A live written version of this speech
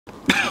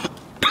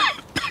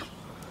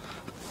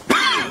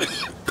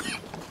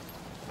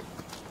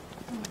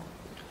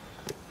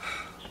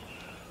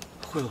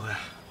慧慧，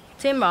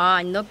珍宝，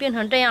你都病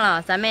成这样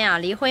了，咱们呀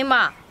离婚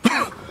吧。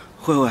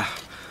慧慧，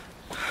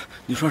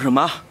你说什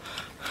么？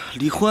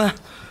离婚？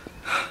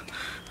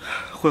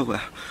慧慧，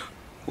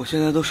我现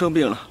在都生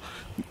病了，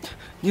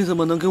你怎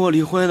么能跟我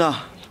离婚呢？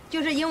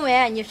就是因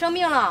为你生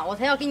病了，我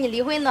才要跟你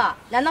离婚的。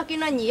难道跟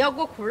着你要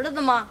过苦日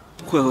子吗？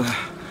慧慧，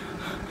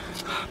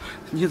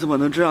你怎么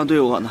能这样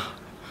对我呢？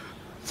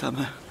咱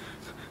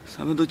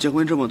们都结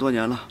婚这么多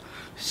年了，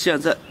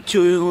现在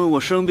就因为我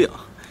生病，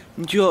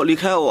你就要离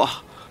开我？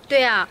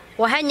对呀，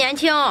我还年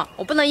轻，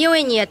我不能因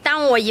为你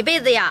耽误我一辈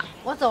子呀。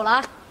我走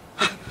了。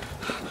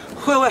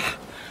慧慧，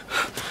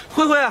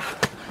慧慧，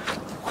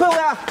慧慧，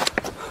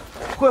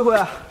慧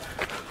慧，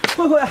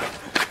慧慧，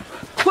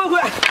慧慧，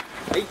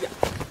哎呀，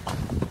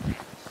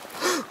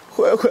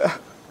慧慧，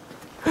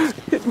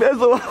你别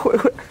走啊，慧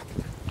慧，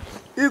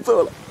你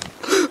走了，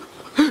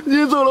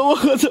你走了，我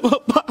可怎么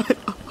办呀？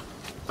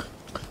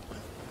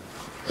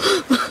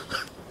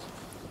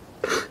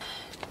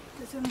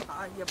这尊宝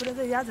也不知道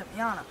在家怎么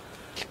样了。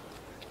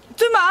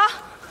尊宝，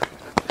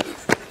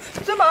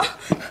尊宝，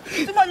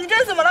尊宝，你这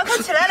是怎么了？快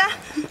起来来！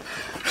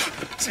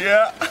姐，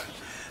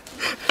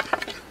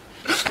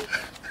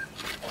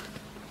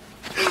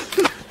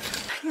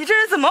你这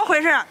是怎么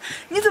回事？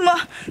你怎么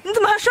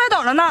还摔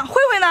倒了呢？慧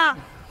慧呢？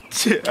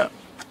姐，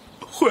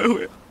慧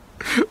慧，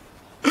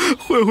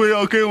慧慧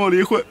要跟我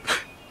离婚，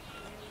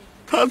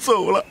她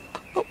走了，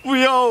不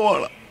要我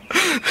了。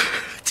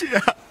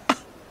姐，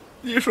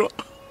你说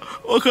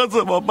我可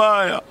怎么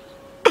办呀？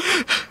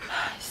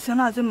行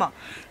了，尊宝，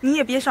你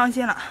也别伤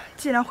心了。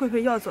既然慧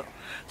慧要走，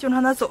就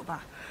让她走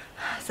吧。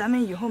咱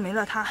们以后没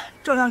了她，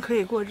照样可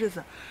以过日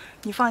子。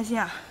你放心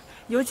啊，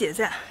有姐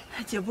在，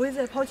姐不会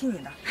再抛弃你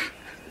的。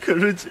可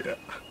是姐，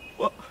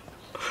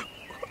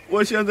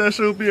我现在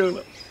生病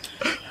了，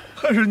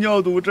还是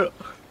尿毒症，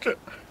这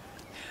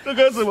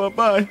该怎么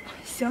办呀？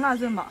行了，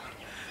尊宝，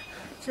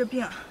这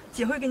病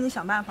姐会给你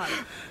想办法的。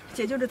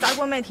姐就是砸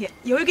锅卖铁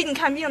也会给你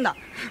看病的。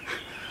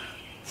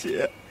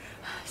姐，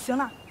行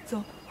了，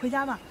走，回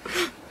家吧。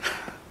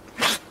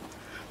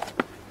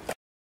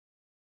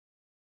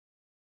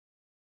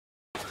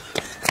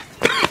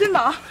珍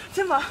宝，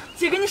珍宝，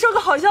姐给你说个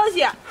好消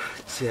息。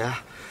姐，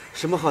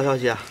什么好消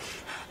息啊？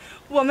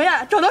我们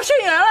呀找到肾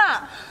源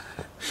了。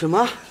什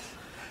么？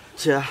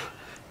姐，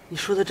你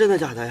说的真的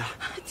假的呀？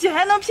姐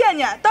还能骗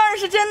你？当然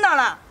是真的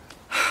了。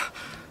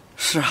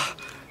是啊，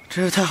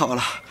真是太好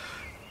了。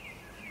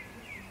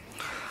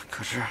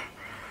可是，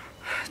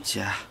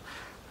姐，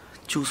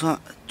就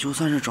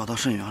算是找到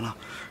肾源了，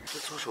这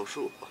做手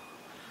术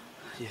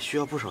也需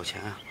要不少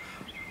钱呀。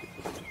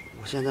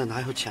我现在哪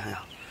有钱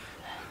呀？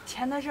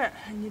钱的事儿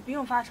你不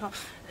用发愁，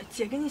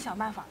姐给你想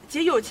办法。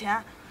姐有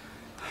钱。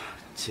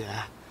姐，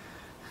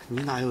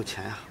你哪有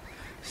钱呀？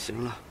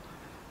行了，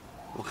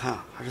我看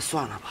还是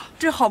算了吧。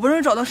这好不容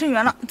易找到肾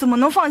源了，怎么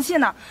能放弃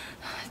呢？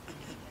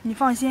你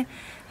放心，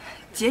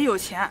姐有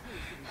钱，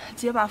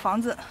姐把房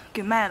子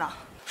给卖了。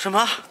什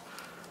么？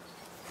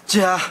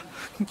姐，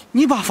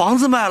你把房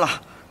子卖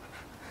了？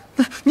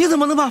你怎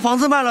么能把房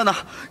子卖了呢？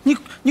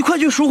你快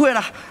去赎回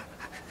来！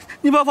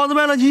你把房子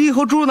卖了，你以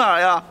后住哪儿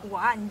呀？我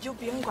啊，你就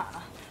不用管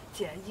了。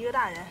姐一个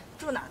大人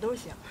住哪儿都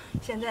行。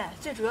现在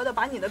最主要的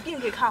把你的病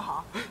给看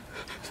好。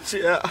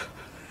姐，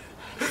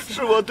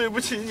是我对不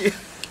起你。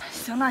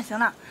行了行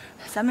了，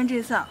咱们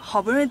这次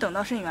好不容易等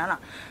到肾源了，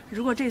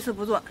如果这次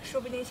不做，说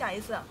不定下一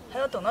次还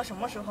要等到什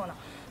么时候呢？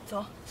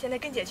走，现在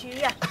跟姐去医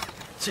院。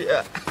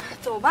姐，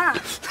走吧。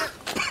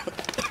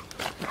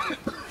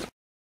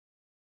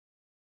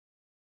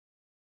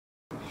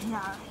哎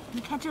呀，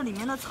你看这里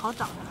面的草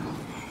长得。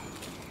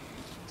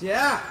姐，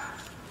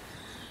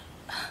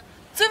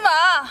尊宝，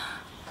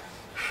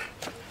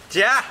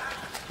姐，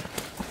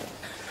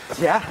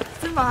姐，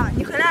尊宝，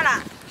你回来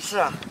了。是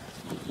啊，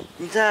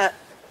你在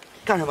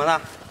干什么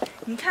呢？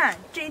你看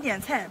这一点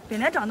菜本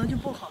来长得就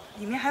不好，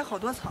里面还有好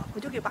多草，我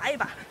就给拔一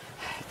拔。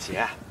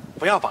姐，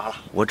不要拔了，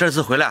我这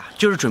次回来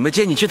就是准备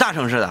接你去大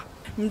城市的。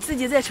你自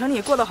己在城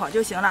里过得好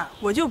就行了，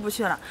我就不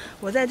去了。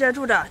我在这儿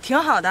住着挺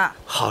好的。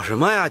好什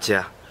么呀，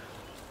姐？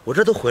我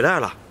这都回来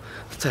了。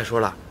再说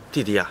了，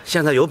弟弟啊，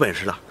现在有本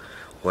事了。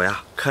我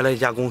呀，开了一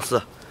家公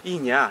司，一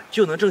年啊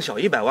就能挣小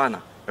100万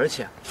呢。而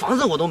且房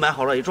子我都买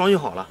好了，也装修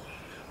好了。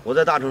我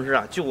在大城市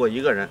啊，就我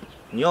一个人。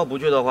你要不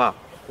去的话，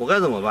我该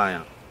怎么办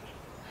呀？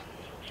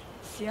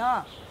行，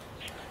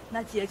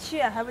那姐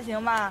去还不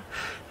行吗？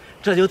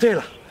这就对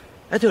了。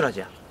哎，对了，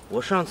姐，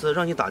我上次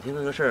让你打听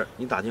那个事儿，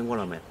你打听过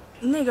了没？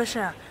那个事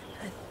儿，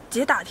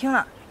姐打听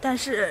了，但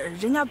是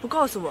人家不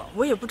告诉我，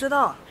我也不知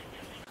道。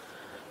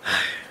唉，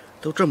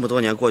都这么多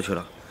年过去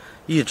了，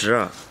一直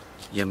啊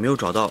也没有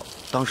找到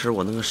当时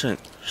我那个肾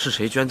是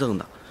谁捐赠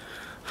的。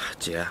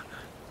姐，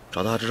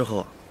找到之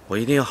后，我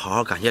一定要好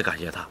好感谢感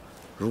谢他。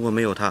如果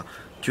没有他，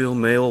就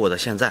没有我的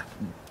现在。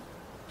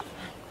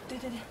对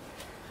对对。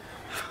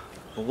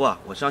不过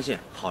我相信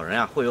好人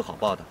呀会有好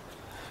报的。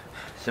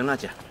行了，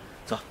姐，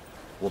走，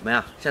我们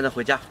呀现在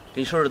回家，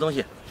给你收拾东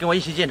西，跟我一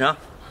起进城。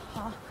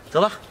好，走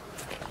吧。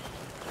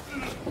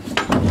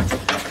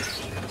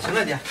行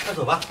了，姐，快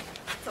走吧。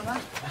走吧。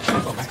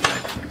走吧。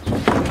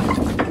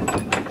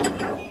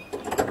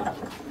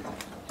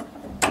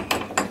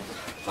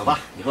好吧，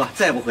以后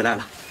再也不回来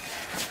了。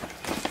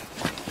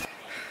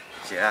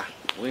姐，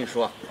我跟你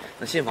说，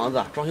那新房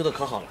子装修的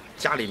可好了，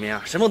家里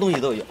面什么东西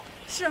都有。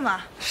是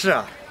吗？是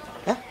啊。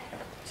哎，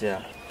姐，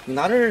你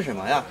拿的是什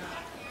么呀？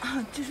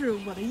啊，这是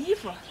我的衣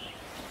服。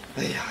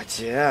哎呀，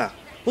姐，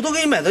我都给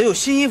你买的有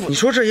新衣服，你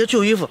说这些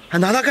旧衣服还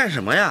拿它干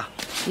什么呀？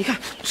你看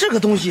这个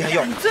东西还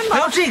要，还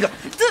要这个，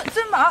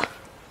尊宝。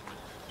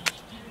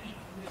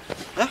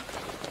哎，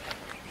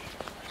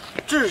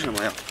这是什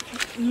么呀？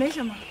没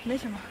什么，没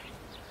什么。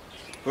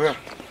不是，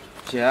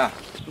姐，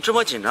你这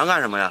么紧张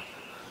干什么呀？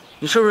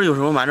你是不是有什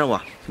么瞒着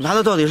我？你拿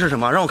的到底是什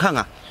么？让我看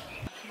看。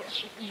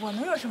我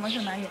能有什么是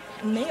瞒你？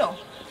没有。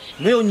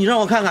没有，你让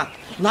我看看。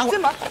拿过。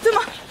尊宝。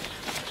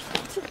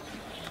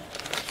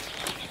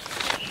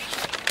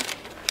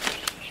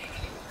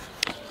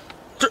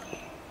这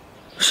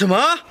什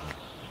么？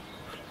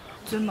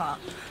尊宝，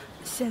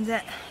现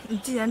在你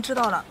既然知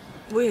道了，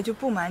我也就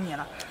不瞒你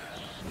了。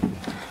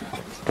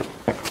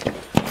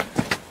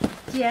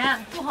姐，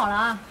不好了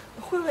啊！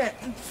慧慧，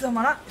怎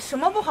么了？什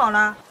么不好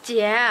了？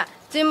姐，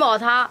尊宝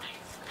他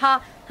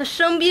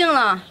生病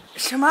了。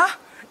什么？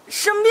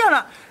生病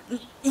了？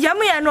严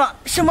不严重？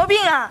什么病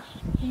啊？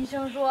医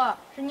生说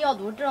是尿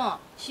毒症，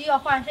需要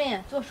换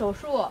肾做手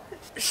术。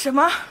什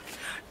么？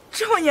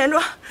这么严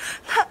重？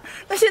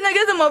那现在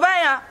该怎么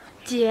办呀？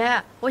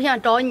姐，我想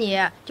找你，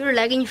就是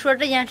来跟你说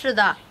这件事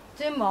的。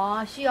尊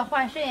宝需要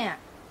换肾，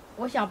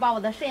我想把我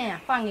的肾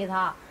换给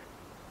他。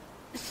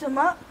什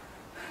么？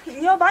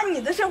你要把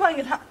你的肾换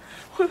给他？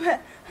慧慧，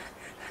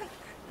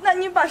那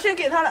你把肾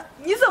给他了，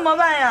你怎么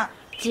办呀？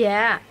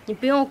姐，你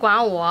不用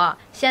管我，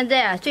现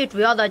在最主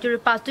要的就是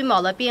把尊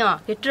宝的病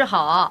给治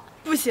好。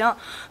不行，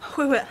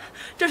慧慧，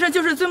这事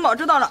就是尊宝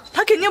知道了，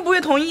他肯定不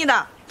会同意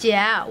的。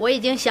姐，我已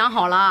经想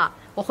好了，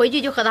我回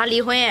去就和他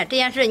离婚，这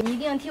件事你一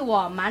定替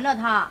我瞒着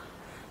他。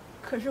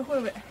可是慧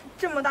慧，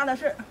这么大的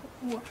事，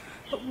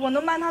我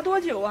能瞒他多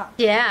久啊？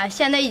姐，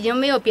现在已经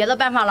没有别的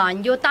办法了，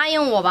你就答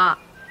应我吧。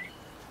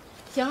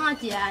行了，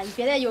姐，你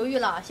别再犹豫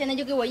了，现在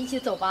就跟我一起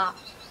走吧。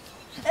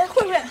哎，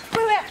慧慧，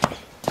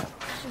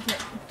事情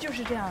就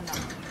是这样的。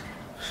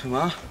什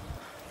么？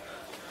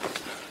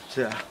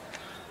姐，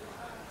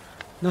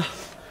那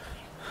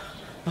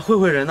慧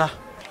慧人呢？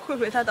慧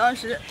慧她当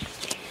时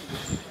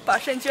把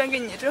肾捐给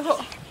你之后，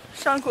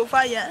伤口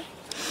发炎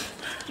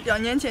，2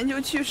年前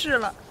就去世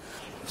了。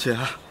姐，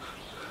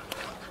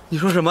你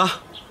说什么？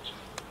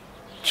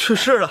去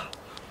世了？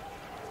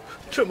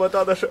这么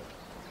大的事，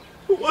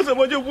我怎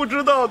么就不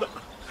知道的？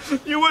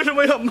你为什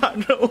么要瞒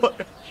着我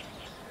呀？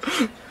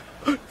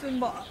尊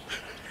宝，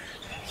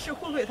是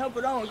慧慧她不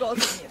让我告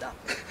诉你的。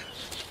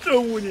这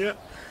5年，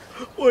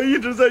我一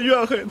直在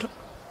怨恨他。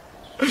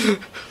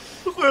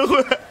慧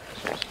慧，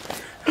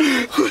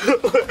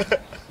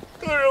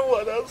都是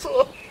我的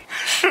错，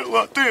是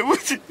我对不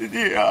起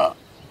你啊，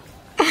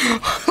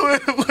慧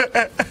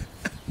慧。